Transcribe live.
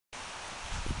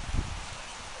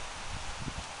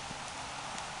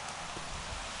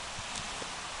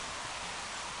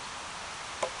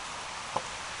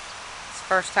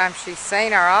First time she's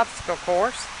seen our obstacle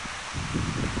course,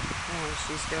 and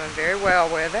she's doing very well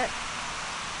with it.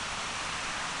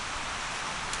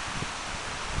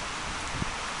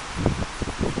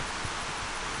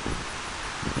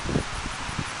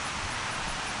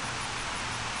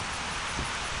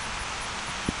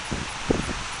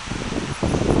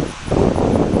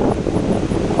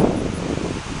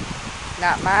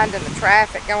 Not minding the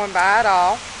traffic going by at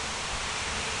all.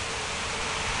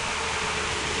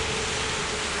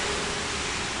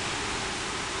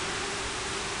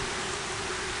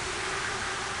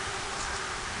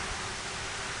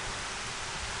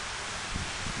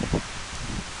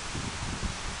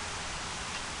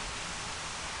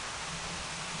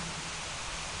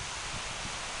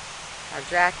 Our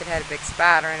jacket had a big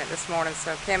spider in it this morning,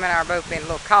 so Kim and I are both being a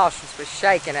little cautious with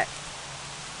shaking it.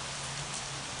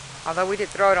 Although we did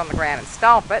throw it on the ground and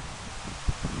stomp it.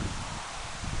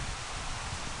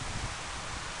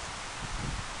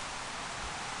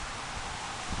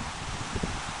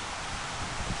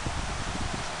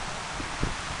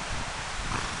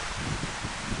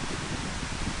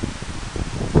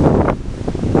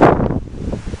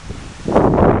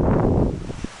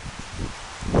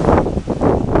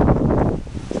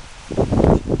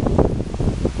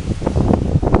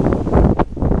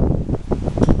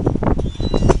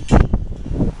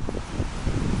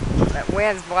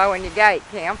 Wind's blowing your gate,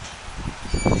 Kim.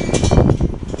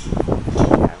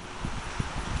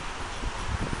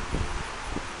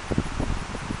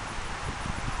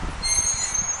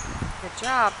 Good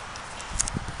job.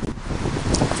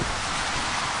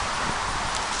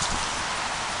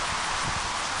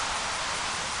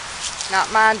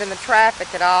 Not minding the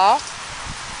traffic at all.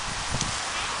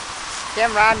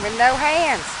 Kim riding with no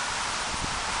hands.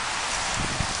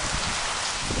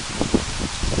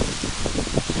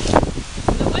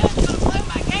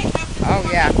 Oh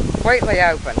yeah, completely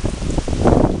open.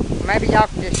 Maybe y'all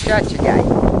can just shut your gate.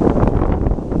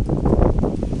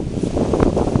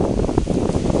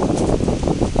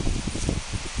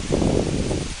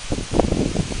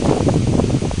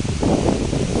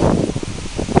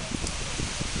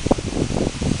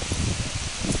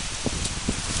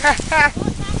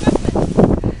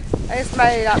 This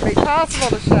may not be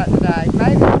possible to shut today.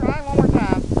 Maybe try one more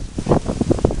time.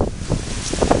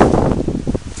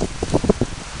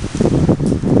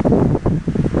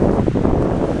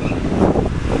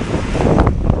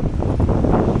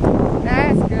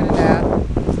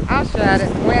 Shut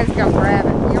it. The wind's gonna grab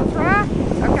it. You gonna try?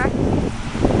 Okay.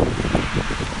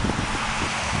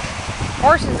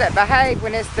 Horses that behave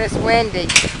when it's this windy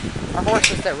are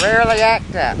horses that rarely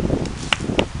act up.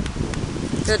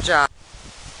 Good job.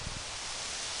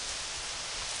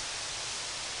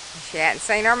 She hadn't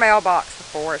seen our mailbox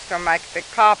before. It's gonna make a big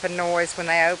popping noise when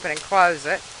they open and close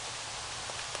it.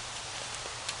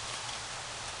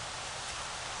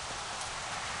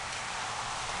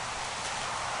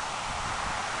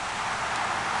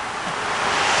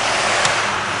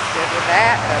 With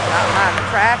that, does not mind the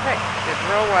traffic, did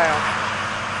real well.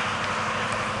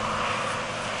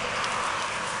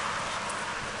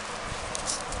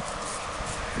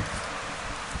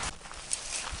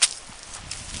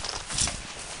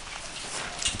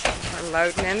 We're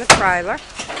loading in the trailer.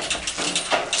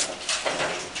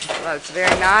 It loads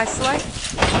very nicely,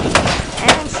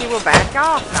 and she will back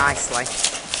off nicely.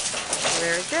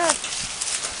 Very good.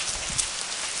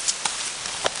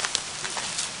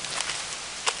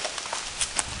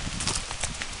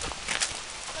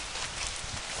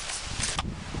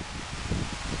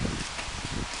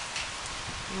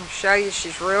 I'll show you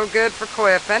she's real good for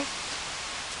clipping.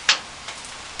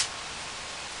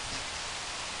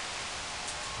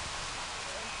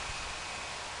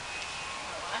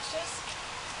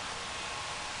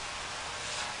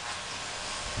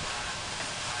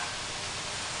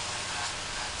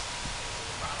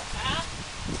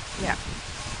 Yeah.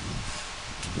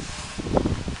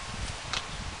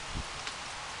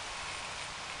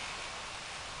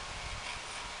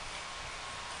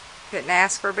 Couldn't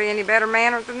ask for be any better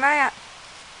manner than that.